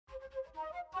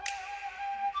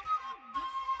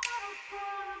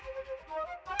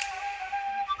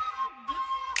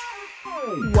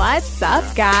What's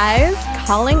up, guys?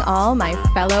 Calling all my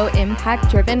fellow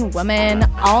impact-driven women,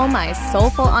 all my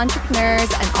soulful entrepreneurs,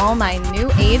 and all my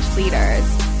new age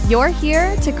leaders. You're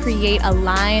here to create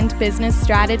aligned business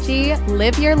strategy,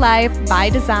 live your life by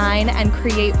design, and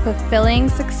create fulfilling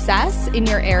success in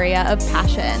your area of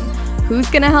passion. Who's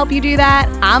gonna help you do that?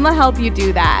 I'ma help you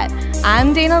do that.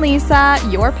 I'm Dana Lisa,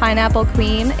 your pineapple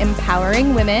queen,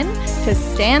 empowering women to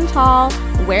stand tall,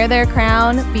 wear their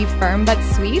crown, be firm but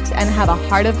sweet, and have a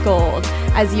heart of gold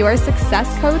as your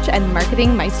success coach and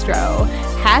marketing maestro.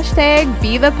 Hashtag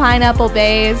be the pineapple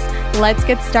bays. Let's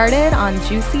get started on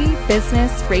Juicy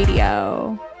Business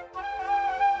Radio.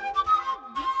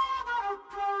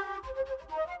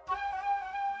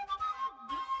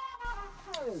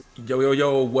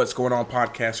 Yo, what's going on,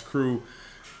 podcast crew?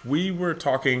 We were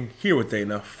talking here with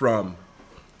Dana from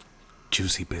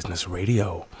Juicy Business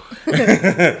Radio.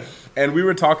 And we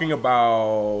were talking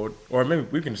about, or maybe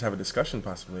we can just have a discussion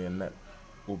possibly, and that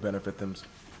will benefit them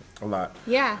a lot.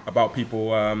 Yeah. About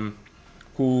people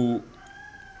who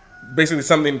basically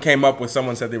something came up with,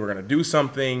 someone said they were going to do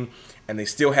something and they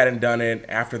still hadn't done it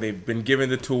after they've been given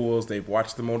the tools, they've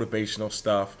watched the motivational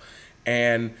stuff.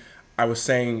 And I was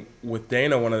saying with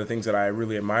Dana, one of the things that I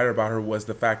really admired about her was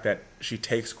the fact that she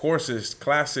takes courses,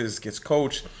 classes, gets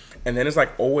coached, and then is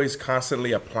like always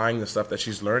constantly applying the stuff that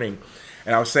she's learning.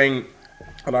 And I was saying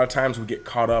a lot of times we get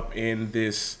caught up in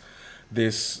this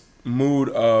mood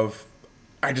of,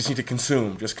 I just need to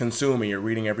consume, just consuming. You're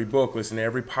reading every book, listening to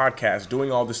every podcast,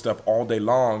 doing all this stuff all day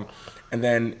long. And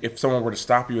then if someone were to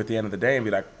stop you at the end of the day and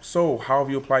be like, so how have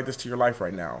you applied this to your life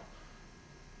right now?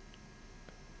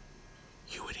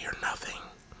 You would hear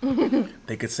nothing.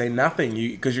 They could say nothing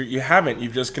because you haven't.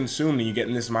 You've just consumed, and you get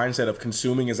in this mindset of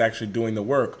consuming is actually doing the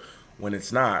work when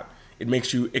it's not.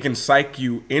 It can psych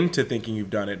you into thinking you've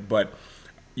done it, but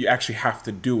you actually have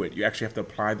to do it. You actually have to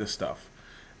apply this stuff.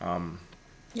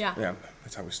 Yeah,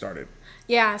 that's how we started.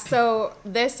 Yeah, so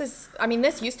this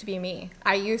used to be me.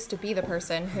 I used to be the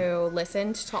person who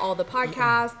listened to all the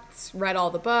podcasts, read all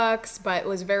the books, but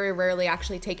was very rarely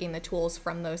actually taking the tools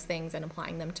from those things and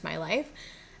applying them to my life.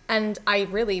 And I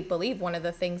really believe one of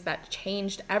the things that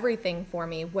changed everything for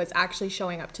me was actually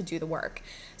showing up to do the work.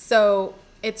 So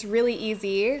it's really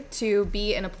easy to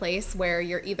be in a place where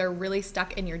you're either really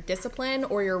stuck in your discipline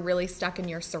or you're really stuck in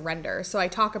your surrender. So I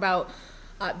talk about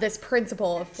this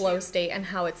principle of flow state and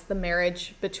how it's the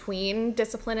marriage between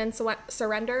discipline and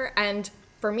surrender. And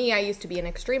for me, I used to be an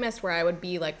extremist where I would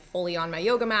be like fully on my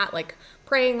yoga mat, like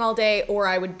praying all day, or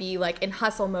I would be like in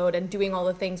hustle mode and doing all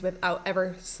the things without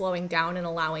ever slowing down and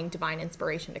allowing divine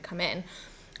inspiration to come in.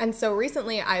 And so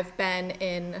recently I've been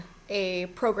in a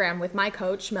program with my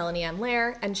coach, Melanie Ann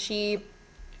Lair, and she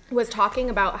was talking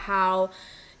about how,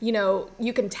 you know,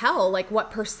 you can tell like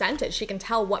she can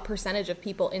tell what percentage of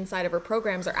people inside of her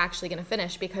programs are actually going to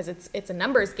finish, because it's a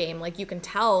numbers game. Like you can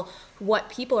tell what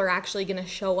people are actually going to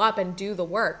show up and do the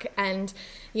work. And,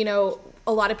 you know,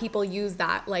 a lot of people use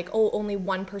that like, oh, only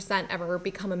 1% ever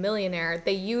become a millionaire.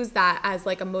 They use that as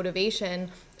like a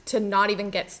motivation to not even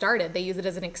get started. They use it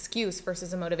as an excuse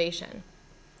versus a motivation.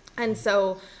 And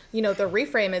so, you know, the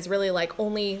reframe is really like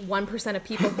only 1% of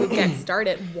people who get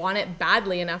started want it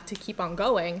badly enough to keep on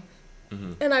going.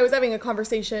 Mm-hmm. And I was having a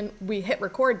conversation. We hit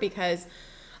record because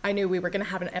I knew we were going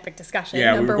to have an epic discussion.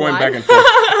 Yeah, we were going back and forth.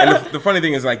 And the funny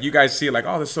thing is, like, you guys see it like,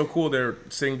 oh, that's so cool. They're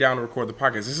sitting down to record the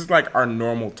podcast. This is like our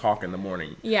normal talk in the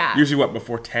morning. Yeah. Usually,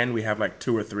 before 10, we have like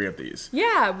 2 or 3 of these.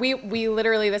 Yeah, we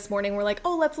literally this morning were like,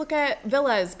 oh, let's look at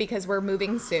villas because we're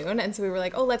moving soon. And so we were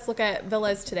like, oh, let's look at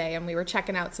villas today. And we were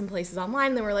checking out some places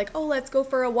online. Then we're like, oh, let's go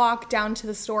for a walk down to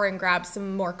the store and grab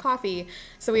some more coffee.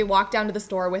 So we walked down to the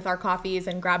store with our coffees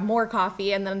and grabbed more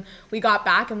coffee. And then we got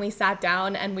back and we sat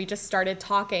down and we just started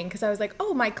talking. Because I was like,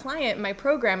 oh, my client, my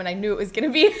program, and I knew it was going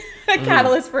to be a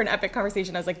catalyst for an epic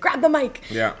conversation. I was like, grab the mic.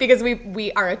 Yeah. Because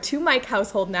we are a 2-mic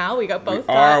household now. We got both.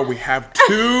 We have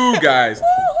 2 guys.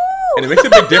 And it makes a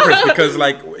big difference because,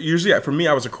 like, usually for me,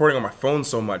 I was recording on my phone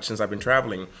so much since I've been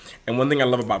traveling. And one thing I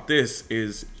love about this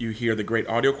is you hear the great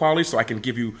audio quality, so I can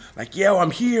give you, like, yo,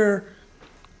 I'm here.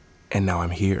 And now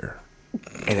I'm here.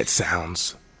 And it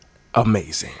sounds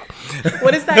amazing.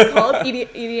 What is that called?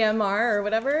 EDMR or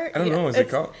whatever? I don't know. What's it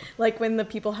called? Like when the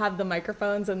people have the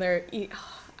microphones and they're,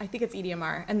 I think it's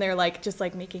EDMR, and they're like just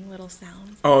like making little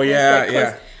sounds. Oh yeah, like, yeah.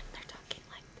 They're talking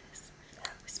like this,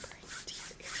 whispering into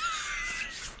your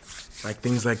ear. Like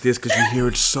things like this, because you hear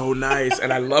it so nice,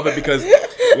 and I love it because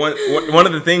one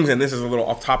of the things, and this is a little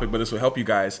off topic, but this will help you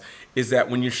guys, is that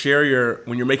when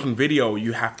when you're making video,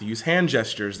 you have to use hand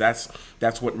gestures. That's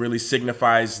what really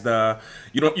signifies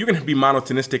you can be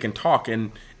monotonistic and talk,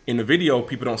 and in the video,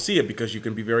 people don't see it because you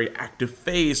can be very active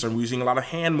face or using a lot of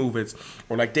hand movements,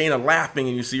 or like Dana laughing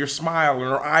and you see her smile and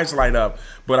her eyes light up.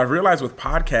 But I've realized with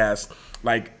podcasts,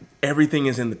 like everything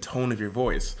is in the tone of your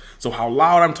voice. So how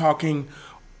loud I'm talking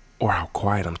or how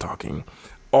quiet I'm talking,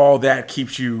 all that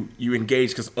keeps you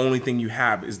engaged, because the only thing you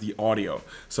have is the audio.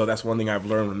 So that's one thing I've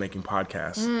learned when making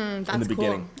podcasts in the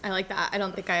beginning. Cool. I like that. I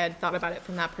don't think I had thought about it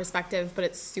from that perspective, but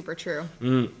it's super true.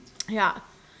 Yeah.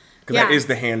 Because that is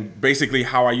the hand, basically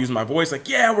how I use my voice. Like,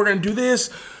 yeah, we're going to do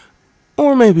this,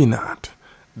 or maybe not.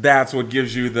 That's what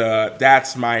gives you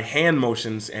that's my hand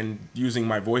motions and using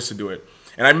my voice to do it.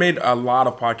 And I made a lot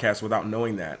of podcasts without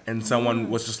knowing that. And someone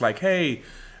was just like, hey,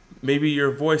 maybe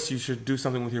your voice, you should do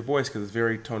something with your voice because it's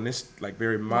very like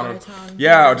very monotone.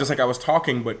 Yeah, just like I was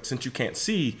talking, but since you can't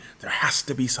see, there has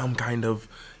to be some kind of,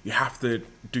 you have to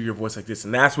do your voice like this.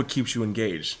 And that's what keeps you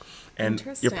engaged. And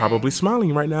you're probably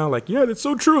smiling right now like, yeah, that's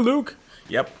so true, Luke.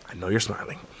 Yep, I know you're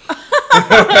smiling.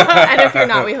 And if you're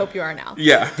not, we hope you are now.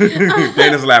 Yeah,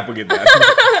 Dana's laugh will get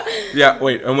that. Yeah,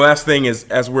 wait, and last thing is,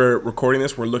 as we're recording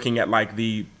this, we're looking at like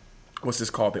what's this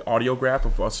called? The audio graph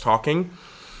of us talking.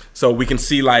 So we can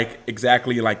see like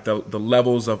exactly like the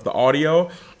levels of the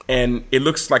audio, and it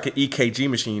looks like an EKG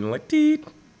machine, like deet,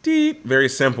 deet, very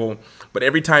simple. But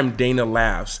every time Dana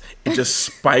laughs, it just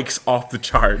spikes off the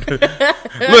chart. Look.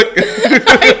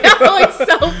 I know, it's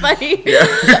so funny. Yeah.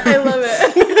 I love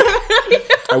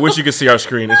it. I wish you could see our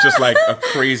screen. It's just like a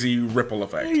crazy ripple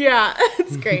effect. Yeah,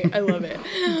 it's great. I love it.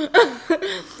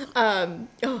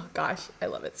 Oh gosh, I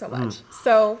love it so much.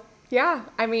 So yeah,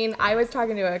 I mean, I was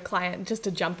talking to a client, just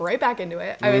to jump right back into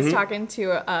it. I was talking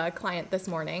to a client this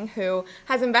morning who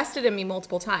has invested in me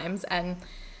multiple times, and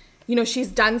you know, she's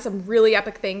done some really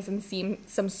epic things and seen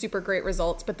some super great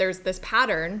results, but there's this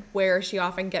pattern where she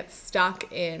often gets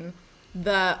stuck in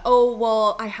oh,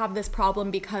 well, I have this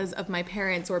problem because of my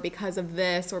parents, or because of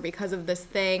this, or because of this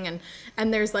thing.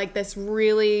 And there's like this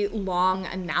really long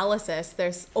analysis.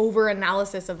 There's over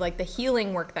analysis of like the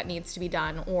healing work that needs to be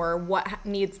done, or what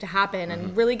needs to happen,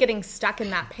 and really getting stuck in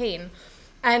that pain.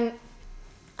 And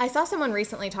I saw someone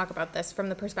recently talk about this from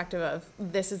the perspective of,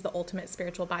 this is the ultimate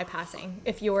spiritual bypassing.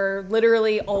 If you're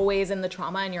literally always in the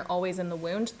trauma and you're always in the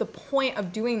wound, the point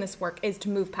of doing this work is to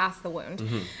move past the wound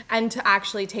and to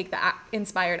actually take the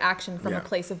inspired action from a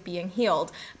place of being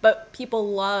healed. But people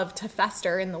love to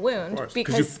fester in the wound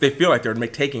because they feel like they're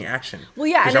taking action. Well,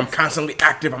 yeah, because I'm constantly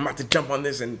active. I'm about to jump on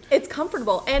this, and it's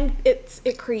comfortable, and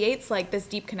it creates like this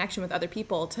deep connection with other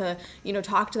people to, you know,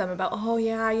 talk to them about, oh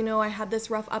yeah, you know, I had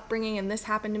this rough upbringing and this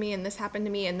happened to me and this happened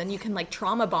to me, and then you can like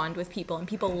trauma bond with people, and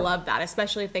people love that,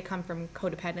 especially if they come from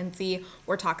codependency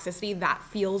or toxicity. That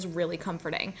feels really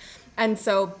comforting. And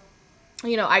so,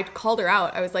 you know, I called her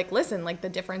out. I was like, listen, like the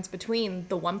difference between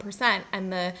the 1%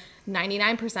 and the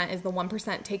 99% is the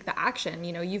 1% take the action.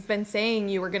 You know, you've been saying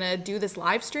you were going to do this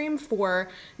live stream for,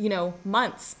 you know,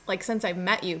 months, like since I've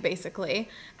met you basically.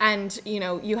 And, you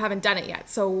know, you haven't done it yet.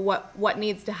 So what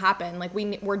needs to happen? Like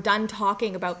we're done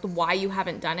talking about the why you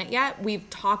haven't done it yet. We've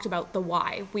talked about the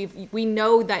why. We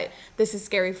know that this is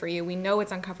scary for you. We know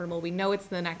it's uncomfortable. We know it's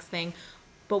the next thing.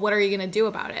 But what are you going to do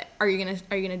about it? Are you going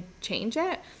to change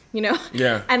it? You know?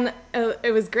 Yeah. And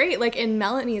it was great. Like in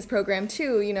Melanie's program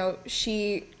too, you know,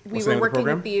 we were working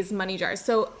with these money jars.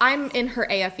 So I'm in her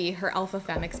AFE, her Alpha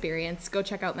Femme experience. Go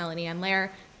check out Melanie and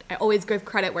Lair. I always give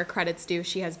credit where credit's due.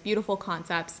 She has beautiful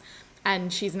concepts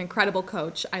and she's an incredible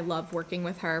coach. I love working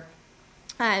with her.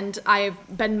 And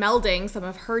I've been melding some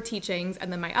of her teachings,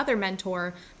 and then my other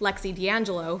mentor, Lexi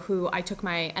D'Angelo, who I took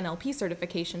my NLP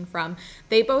certification from,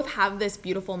 they both have this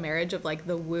beautiful marriage of like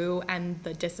the woo and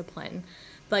the discipline.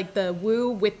 Like the woo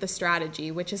with the strategy,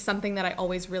 which is something that I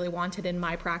always really wanted in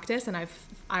my practice, and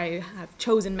I have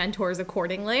chosen mentors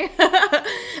accordingly.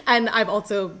 And I've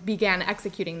also began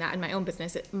executing that in my own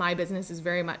business. My business is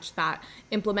very much that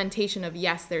implementation of,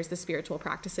 yes, there's the spiritual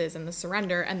practices and the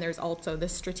surrender, and there's also the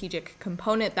strategic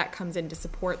component that comes in to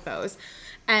support those.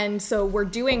 And so we're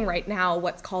doing right now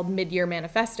what's called Mid-Year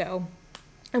Manifesto.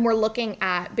 And we're looking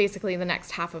at basically the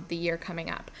next half of the year coming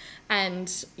up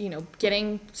and, you know,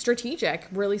 getting strategic,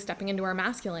 really stepping into our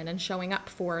masculine and showing up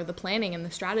for the planning and the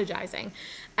strategizing.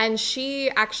 And she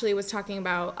actually was talking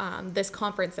about this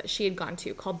conference that she had gone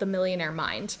to called The Millionaire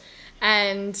Mind.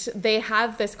 And they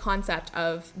have this concept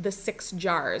of the 6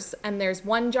 jars. And there's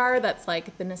one jar that's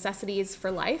like the necessities for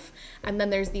life. And then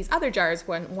there's these other jars.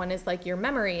 One is like your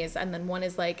memories. And then one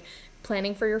is like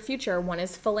planning for your future. One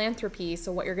is philanthropy,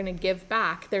 so what you're going to give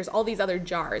back. There's all these other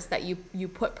jars that you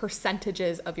put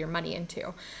percentages of your money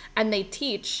into. And they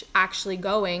teach actually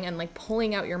going and like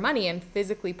pulling out your money and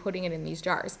physically putting it in these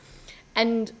jars.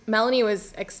 And Melanie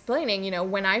was explaining, you know,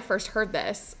 when I first heard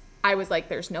this, I was like,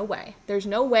 there's no way. There's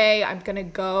no way I'm going to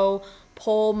go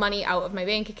pull money out of my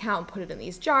bank account and put it in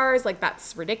these jars. Like,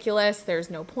 that's ridiculous. There's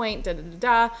no point, da da da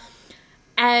da.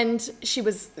 And she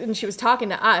was talking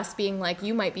to us, being like,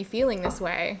 you might be feeling this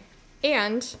way.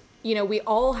 And, you know, we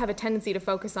all have a tendency to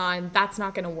focus on, that's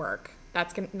not going to work.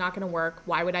 That's not going to work.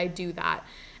 Why would I do that?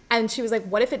 And she was like,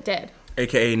 what if it did?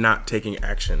 AKA not taking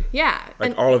action. Yeah.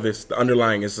 Like, all of this, the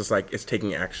underlying is just like, it's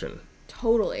taking action.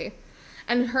 Totally.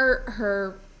 And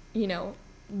her, you know,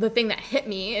 the thing that hit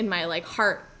me in my like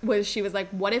heart was, she was like,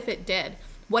 what if it did?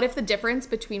 What if the difference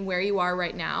between where you are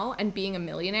right now and being a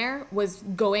millionaire was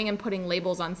going and putting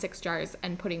labels on 6 jars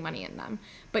and putting money in them,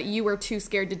 but you were too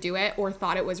scared to do it or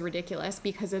thought it was ridiculous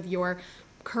because of your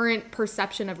current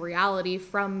perception of reality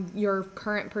from your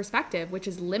current perspective, which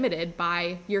is limited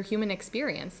by your human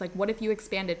experience? Like, what if you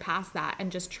expanded past that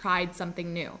and just tried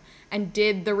something new and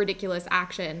did the ridiculous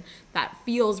action that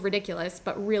feels ridiculous,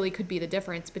 but really could be the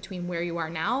difference between where you are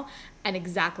now and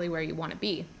exactly where you want to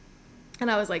be?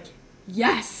 And I was like,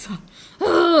 yes.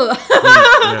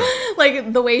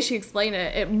 Like, the way she explained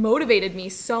it, it motivated me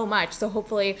so much. So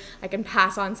hopefully I can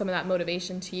pass on some of that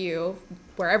motivation to you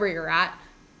wherever you're at,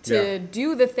 to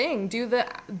do the thing, do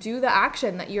the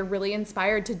action that you're really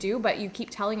inspired to do, but you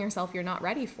keep telling yourself you're not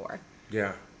ready for.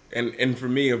 Yeah. And for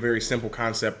me, a very simple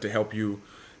concept to help you,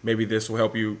 maybe this will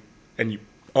help you, and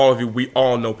all of you, we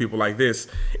all know people like this,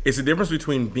 is the difference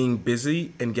between being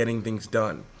busy and getting things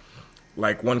done.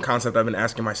 Like, one concept I've been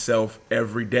asking myself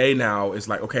every day now is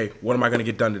like, okay, what am I going to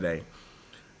get done today?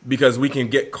 Because we can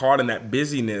get caught in that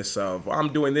busyness of, well,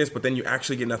 I'm doing this, but then you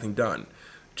actually get nothing done.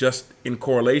 Just in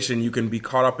correlation, you can be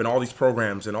caught up in all these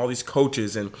programs and all these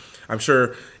coaches. And I'm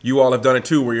sure you all have done it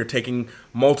too, where you're taking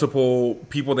multiple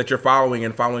people that you're following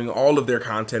and following all of their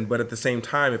content. But at the same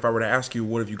time, if I were to ask you,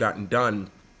 what have you gotten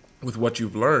done with what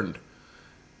you've learned?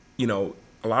 You know,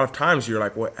 a lot of times you're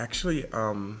like, well, actually,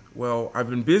 well, I've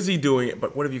been busy doing it,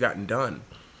 but what have you gotten done?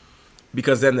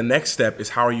 Because then the next step is,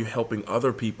 how are you helping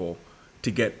other people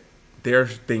to get their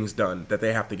things done that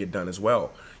they have to get done as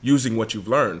well, using what you've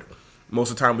learned? Most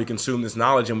of the time we consume this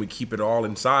knowledge and we keep it all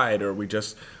inside, or we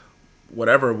just,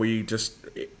 whatever,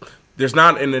 there's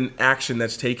not an action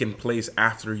that's taken place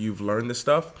after you've learned this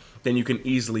stuff, then you can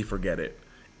easily forget it.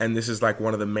 And this is like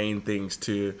one of the main things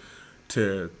to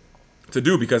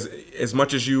do, because as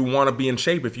much as you want to be in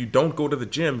shape, if you don't go to the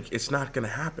gym, it's not going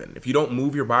to happen. If you don't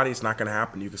move your body, it's not going to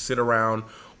happen. You can sit around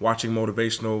watching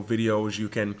motivational videos. You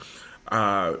can,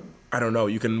 I don't know,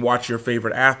 you can watch your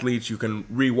favorite athletes. You can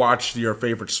rewatch your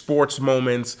favorite sports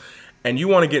moments, and you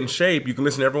want to get in shape. You can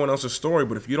listen to everyone else's story,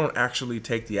 but if you don't actually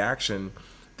take the action,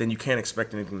 then you can't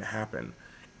expect anything to happen.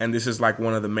 And this is like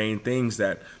one of the main things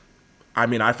that, I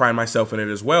mean, I find myself in it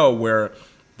as well, where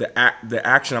the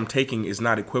action I'm taking is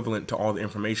not equivalent to all the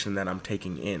information that I'm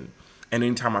taking in. And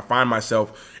anytime I find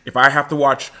myself, if I have to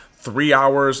watch 3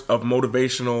 hours of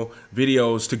motivational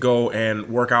videos to go and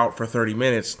work out for 30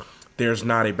 minutes, there's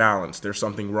not a balance. There's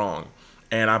something wrong.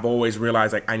 And I've always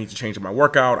realized, like, I need to change my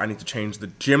workout. I need to change the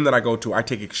gym that I go to. I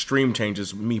take extreme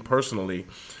changes, me personally.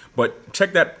 But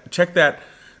check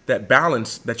that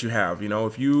balance that you have. You know,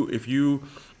 if you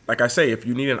like I say, if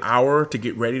you need an hour to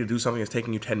get ready to do something that's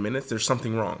taking you 10 minutes, there's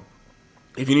something wrong.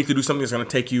 If you need to do something that's going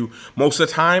to take you, most of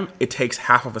the time, it takes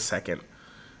half of a second.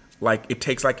 Like, it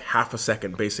takes like half a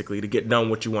second, basically, to get done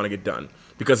what you want to get done.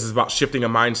 Because it's about shifting a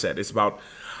mindset. It's about,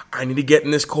 I need to get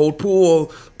in this cold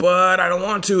pool, but I don't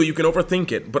want to. You can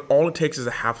overthink it. But all it takes is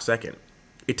a half a second.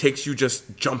 It takes you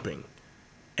just jumping,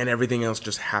 and everything else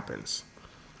just happens.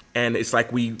 And it's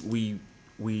like we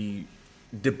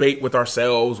debate with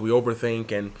ourselves, we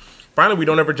overthink, and finally we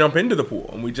don't ever jump into the pool,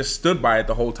 and we just stood by it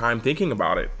the whole time thinking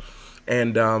about it.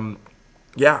 And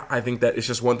yeah, I think that it's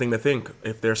just one thing to think.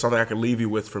 If there's something I could leave you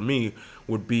with, for me,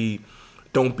 would be,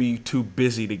 don't be too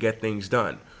busy to get things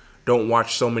done. Don't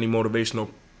watch so many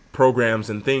motivational programs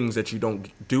and things that you don't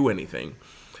do anything.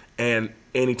 And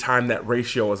anytime that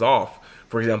ratio is off,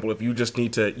 for example, if you just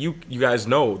need to, you guys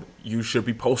know you should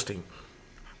be posting,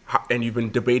 and you've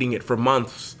been debating it for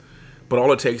months, but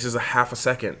all it takes is a half a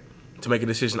second to make a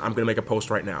decision. I'm going to make a post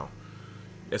right now.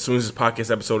 As soon as this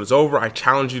podcast episode is over, I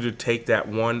challenge you to take that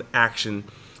one action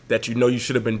that you know you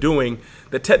should have been doing,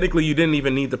 that technically you didn't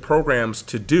even need the programs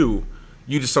to do.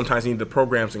 You just sometimes need the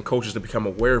programs and coaches to become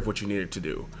aware of what you needed to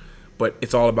do. But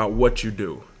it's all about what you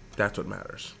do. That's what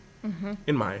matters,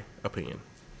 in my opinion.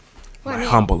 Well, my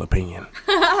humble opinion.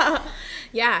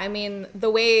 Yeah, I mean, the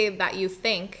way that you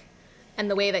think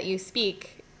and the way that you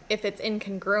speak, if it's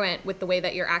incongruent with the way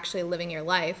that you're actually living your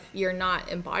life, you're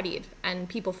not embodied, and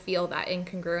people feel that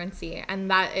incongruency, and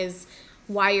that is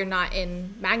why you're not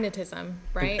in magnetism,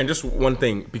 right? And just one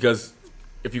thing, because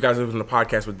if you guys listen to the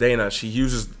podcast with Dana, she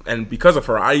uses, and because of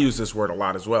her, I use this word a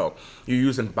lot as well. You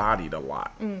use embodied a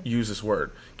lot. You use this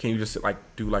word. Can you just like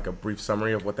do like a brief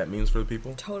summary of what that means for the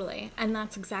people? Totally. And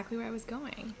that's exactly where I was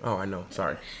going. Oh, I know.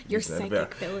 Sorry. Your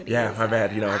psychic abilities. Yeah, my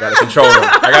bad. You know, I got to control them.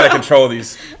 I got to control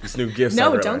these new gifts.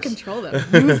 No, don't control them.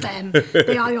 Use them.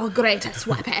 They are your greatest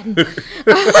weapon.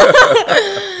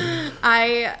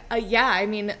 I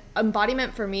mean,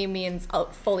 embodiment for me means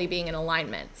fully being in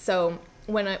alignment. So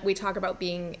when we talk about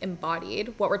being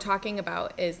embodied, what we're talking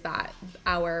about is that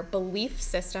our belief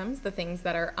systems, the things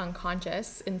that are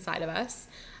unconscious inside of us,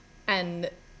 and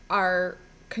are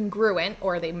congruent,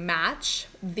 or they match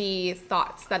the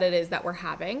thoughts that it is that we're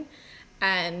having.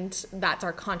 And that's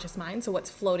our conscious mind. So what's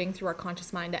floating through our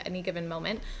conscious mind at any given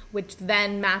moment, which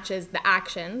then matches the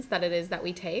actions that it is that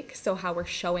we take. So how we're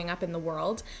showing up in the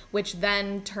world, which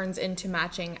then turns into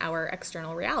matching our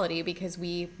external reality, because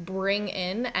we bring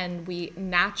in and we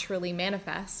naturally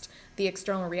manifest the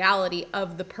external reality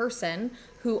of the person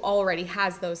who already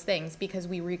has those things, because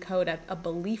we recode at a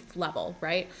belief level,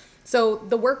 right? So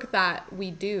the work that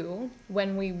we do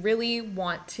when we really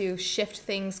want to shift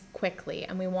things quickly,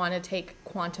 and we want to take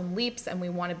quantum leaps, and we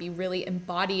want to be really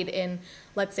embodied in,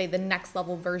 let's say, the next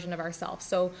level version of ourselves.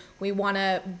 So we want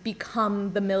to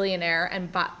become the millionaire,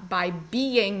 and by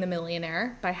being the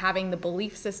millionaire, by having the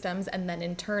belief systems, and then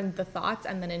in turn the thoughts,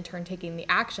 and then in turn taking the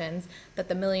actions that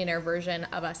the millionaire version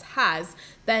of us has,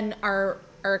 then our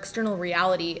external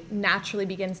reality naturally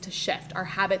begins to shift. Our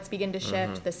habits begin to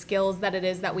shift. The skills that it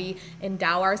is that we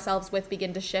endow ourselves with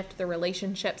begin to shift. The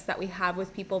relationships that we have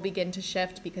with people begin to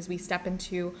shift, because we step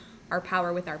into our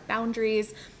power with our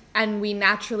boundaries, and we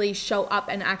naturally show up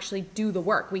and actually do the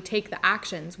work. We take the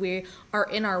actions. We are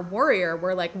in our warrior.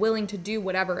 We're like willing to do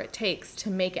whatever it takes to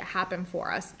make it happen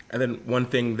for us. And then one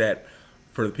thing that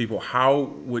for the people, how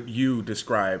would you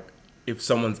describe if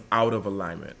someone's out of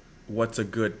alignment? What's a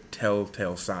good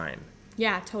telltale sign?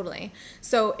 Yeah, totally.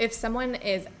 So if someone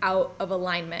is out of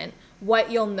alignment,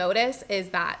 what you'll notice is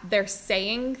that they're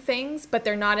saying things, but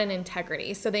they're not in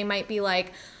integrity. So they might be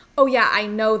like, oh yeah, I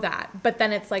know that. But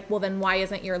then it's like, well, then why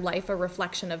isn't your life a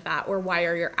reflection of that? Or why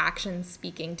are your actions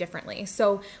speaking differently?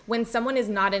 So when someone is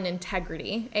not in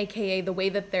integrity, AKA the way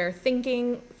that they're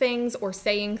thinking things or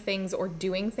saying things or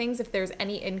doing things, if there's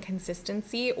any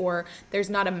inconsistency or there's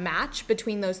not a match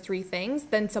between those three things,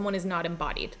 then someone is not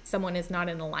embodied. Someone is not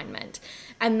in alignment.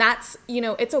 And that's,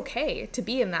 it's okay to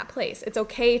be in that place. It's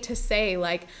okay to say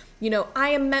like, I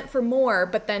am meant for more,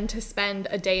 but then to spend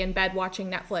a day in bed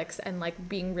watching Netflix and like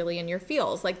being really in your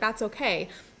feels, like that's okay.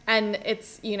 And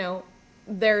it's,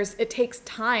 it takes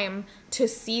time to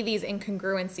see these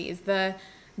incongruencies.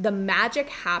 The magic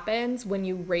happens when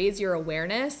you raise your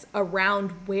awareness around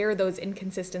where those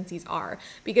inconsistencies are,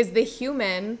 because the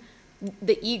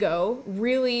ego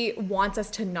really wants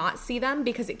us to not see them,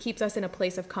 because it keeps us in a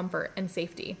place of comfort and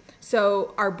safety.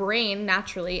 So our brain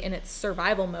naturally in its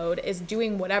survival mode is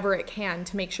doing whatever it can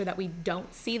to make sure that we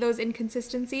don't see those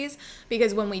inconsistencies,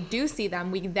 because when we do see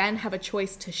them, we then have a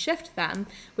choice to shift them,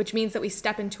 which means that we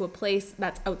step into a place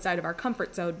that's outside of our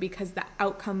comfort zone, because the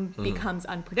outcome becomes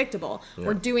unpredictable. Yeah.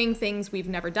 We're doing things we've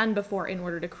never done before in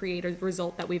order to create a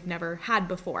result that we've never had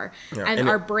before. Yeah. And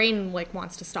our brain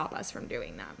wants to stop us from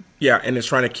doing that. Yeah, and it's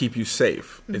trying to keep you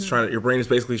safe. It's your brain is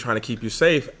basically trying to keep you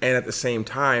safe, and at the same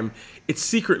time, it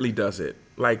secretly does it.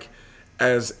 Like,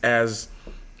 as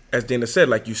Dana said,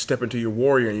 like you step into your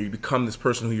warrior and you become this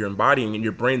person who you're embodying, and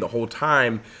your brain the whole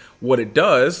time, what it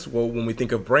does, well, when we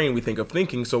think of brain, we think of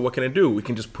thinking. So what can it do? We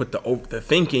can just put the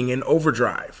thinking in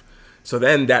overdrive. So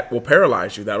then that will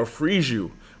paralyze you. That'll freeze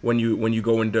you when you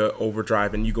go into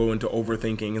overdrive and you go into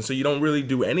overthinking, and so you don't really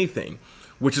do anything,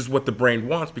 which is what the brain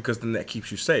wants, because then that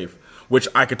keeps you safe, which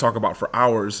I could talk about for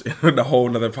hours in a whole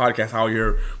nother podcast, how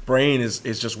your brain is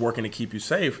just working to keep you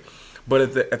safe.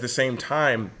 But at the same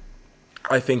time,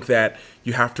 I think that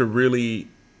you have to really,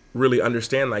 really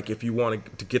understand, like, if you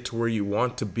want to get to where you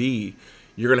want to be,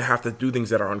 you're going to have to do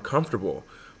things that are uncomfortable.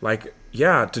 Like,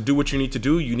 yeah, to do what you need to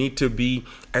do, you need to be,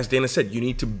 as Dana said, you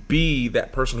need to be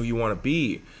that person who you want to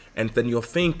be. And then you'll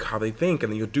think how they think,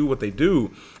 and then you'll do what they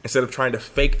do, instead of trying to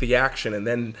fake the action and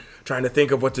then trying to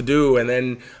think of what to do. And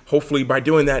then hopefully by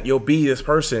doing that, you'll be this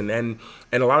person. And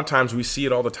a lot of times we see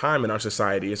it all the time in our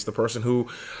society. It's the person who,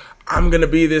 I'm going to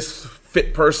be this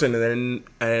fit person,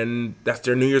 and that's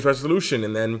their New Year's resolution.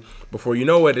 And then before you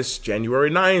know it, it's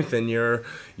January 9th, and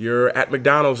you're at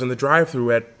McDonald's in the drive-thru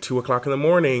at 2:00 in the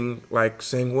morning, like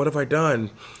saying, what have I done?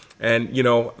 And,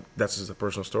 that's just a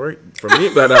personal story for me,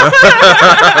 but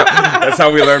that's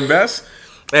how we learn best.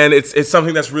 And it's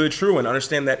something that's really true. And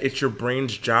understand that it's your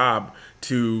brain's job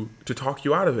to talk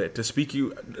you out of it, to speak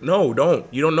you. No,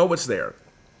 don't. You don't know what's there.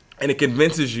 And it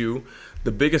convinces you,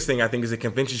 the biggest thing I think is it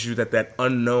convinces you that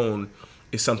unknown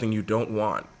is something you don't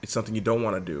want. It's something you don't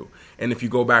want to do. And if you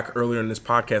go back earlier in this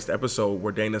podcast episode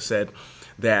where Dana said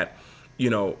that,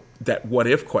 that what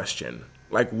if question,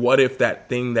 like what if that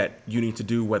thing that you need to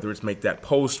do, whether it's make that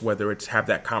post, whether it's have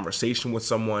that conversation with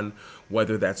someone,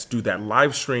 whether that's do that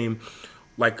live stream,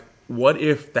 like what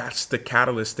if that's the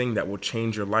catalyst thing that will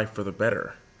change your life for the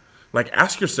better? Like,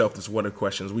 ask yourself this what if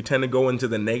questions. We tend to go into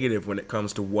the negative when it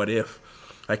comes to what if.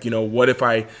 Like, what if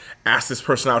I ask this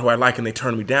person out who I like and they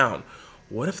turn me down?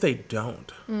 What if they don't?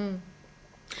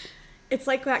 It's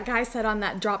like that guy said on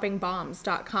that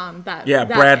droppingbombs.com.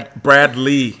 Brad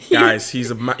Lee, guys.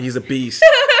 He's a beast.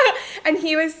 And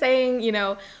he was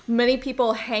saying, many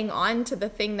people hang on to the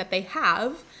thing that they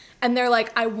have. And they're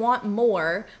like, I want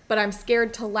more, but I'm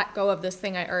scared to let go of this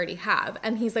thing I already have.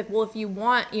 And he's like, well, if you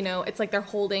want, it's like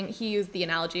he used the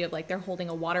analogy of like they're holding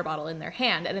a water bottle in their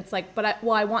hand. And it's like, but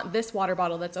I want this water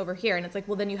bottle that's over here. And it's like,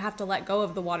 well, then you have to let go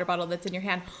of the water bottle that's in your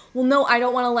hand. Well, no, I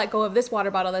don't want to let go of this water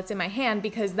bottle that's in my hand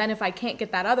because then if I can't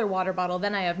get that other water bottle,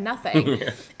 then I have nothing.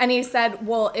 And he said,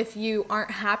 well, if you aren't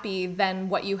happy, then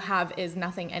what you have is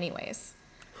nothing anyways.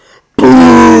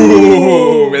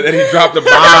 Boom! And then he dropped the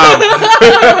bomb.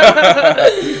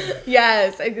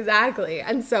 Yes, exactly.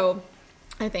 And so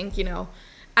I think,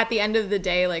 at the end of the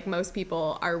day, like most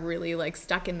people are really like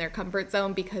stuck in their comfort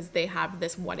zone because they have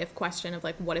this what if question of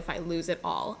like, what if I lose it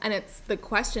all? And the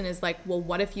question is like, well,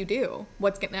 what if you do?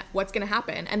 What's gonna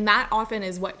happen? And that often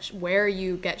is where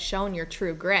you get shown your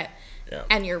true grit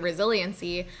and your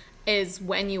resiliency is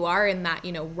when you are in that,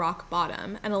 rock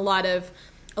bottom. And a lot of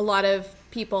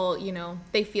people,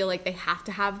 they feel like they have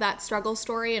to have that struggle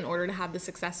story in order to have the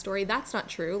success story. That's not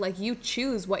true. Like you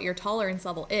choose what your tolerance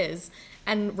level is.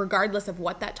 And regardless of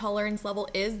what that tolerance level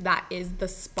is, that is the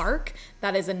spark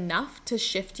that is enough to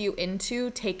shift you into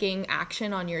taking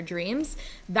action on your dreams.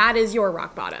 That is your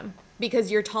rock bottom.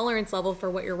 Because your tolerance level for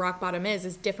what your rock bottom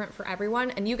is different for everyone.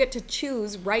 And you get to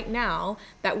choose right now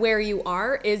that where you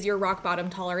are is your rock bottom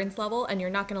tolerance level. And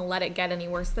you're not going to let it get any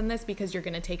worse than this because you're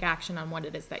going to take action on what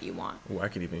it is that you want. Oh, I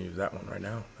could even use that one right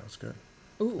now. That was good.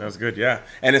 Ooh. That was good, yeah.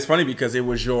 And it's funny because it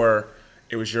was your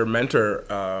mentor,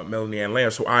 Melanie Ann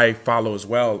Layers, who I follow as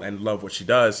well and love what she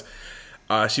does.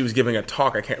 She was giving a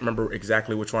talk. I can't remember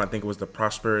exactly which one. I think it was the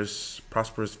Prosperous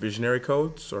Visionary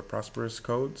Codes or Prosperous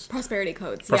Codes. Prosperity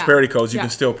Codes. Prosperity Codes. You can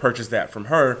still purchase that from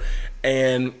her.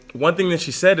 And one thing that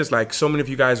she said is like, so many of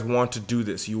you guys want to do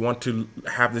this. You want to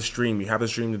have this dream. You have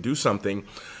this dream to do something,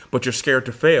 but you're scared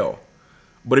to fail.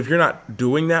 But if you're not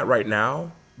doing that right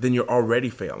now, then you're already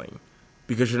failing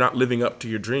because you're not living up to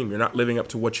your dream. You're not living up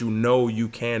to what you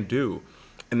can do.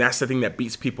 And that's the thing that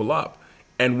beats people up.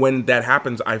 And when that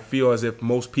happens, I feel as if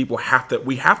most people have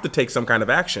to take some kind of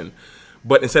action.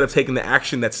 But instead of taking the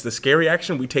action that's the scary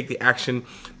action, we take the action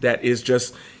that is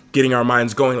just getting our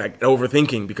minds going, like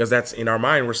overthinking, because that's in our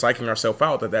mind, we're psyching ourselves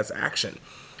out that's action.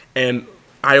 And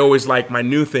I always like my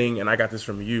new thing, and I got this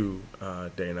from you,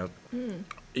 Dana.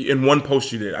 In one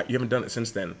post you did, you haven't done it since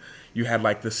then, you had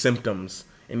like the symptoms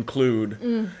include,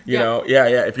 if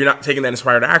you're not taking that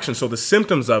inspired action. So the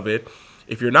symptoms of it,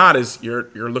 if you're not, is you're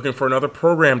looking for another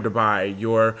program to buy.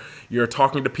 You're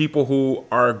talking to people who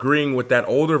are agreeing with that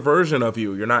older version of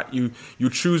you. You're not you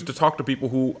choose to talk to people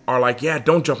who are like, yeah,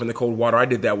 don't jump in the cold water. I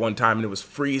did that one time and it was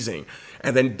freezing.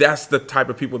 And then that's the type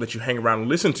of people that you hang around and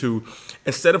listen to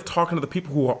instead of talking to the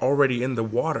people who are already in the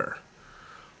water.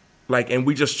 Like, and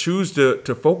we just choose to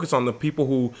focus on the people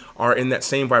who are in that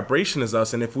same vibration as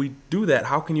us. And if we do that,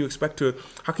 how can you expect to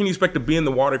be in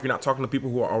the water if you're not talking to people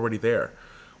who are already there?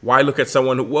 Why look at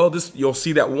someone who, you'll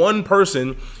see that one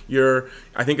person,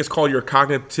 I think it's called your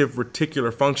cognitive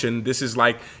reticular function. This is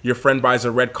like your friend buys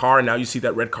a red car and now you see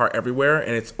that red car everywhere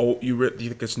and you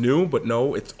think it's new, but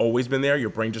no, it's always been there.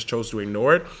 Your brain just chose to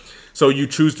ignore it. So you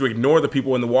choose to ignore the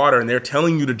people in the water and they're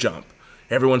telling you to jump.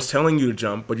 Everyone's telling you to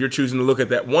jump, but you're choosing to look at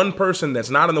that one person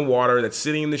that's not in the water, that's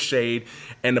sitting in the shade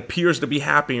and appears to be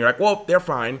happy. You're like, well, they're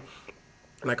fine.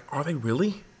 Like, are they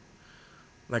really?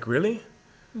 Like, really?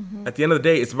 Mm-hmm. At the end of the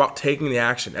day, it's about taking the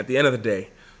action. At the end of the day,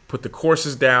 put the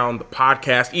courses down, the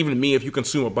podcast, even me, if you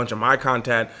consume a bunch of my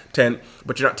content,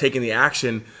 but you're not taking the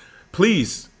action,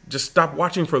 please just stop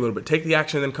watching for a little bit. Take the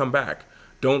action and then come back.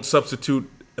 Don't substitute,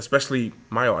 especially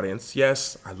my audience.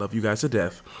 Yes, I love you guys to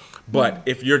death. But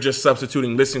if you're just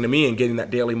substituting listening to me and getting that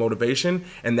daily motivation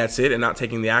and that's it and not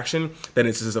taking the action, then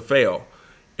this is a fail.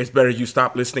 It's better you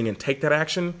stop listening and take that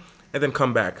action and then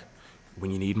come back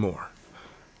when you need more.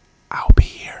 I'll be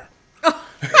here.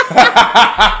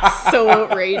 So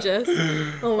outrageous.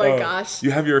 Oh my gosh.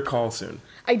 You have your call soon.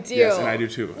 I do. Yes, and I do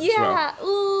too. as Yeah. well.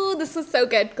 Ooh, this was so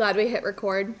good. Glad we hit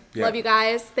record. Yeah. Love you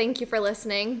guys. Thank you for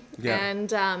listening. Yeah.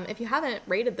 And if you haven't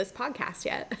rated this podcast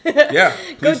yet, Yeah,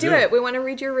 go please do it. We want to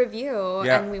read your review,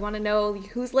 Yeah. and we want to know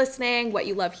who's listening, what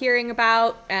you love hearing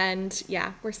about, and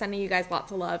yeah, we're sending you guys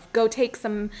lots of love. Go take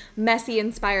some messy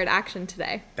inspired action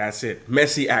today. That's it.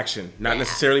 Messy action, not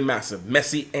necessarily massive.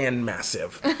 Messy and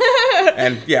massive.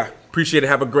 And yeah, appreciate it.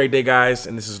 Have a great day, guys.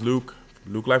 And this is Luke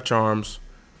from Luke Life Charms.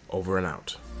 Over and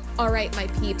out. All right, my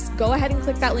peeps, go ahead and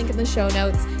click that link in the show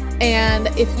notes. And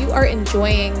if you are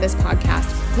enjoying this podcast,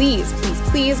 please, please,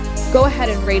 please go ahead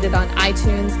and rate it on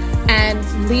iTunes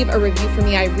and leave a review for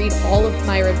me. I read all of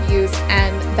my reviews,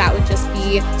 and that would just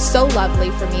be so lovely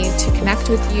for me to connect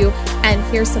with you and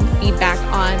hear some feedback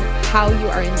on how you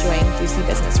are enjoying Juicy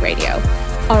Business Radio.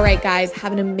 All right, guys,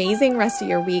 have an amazing rest of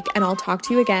your week, and I'll talk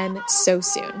to you again so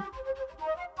soon.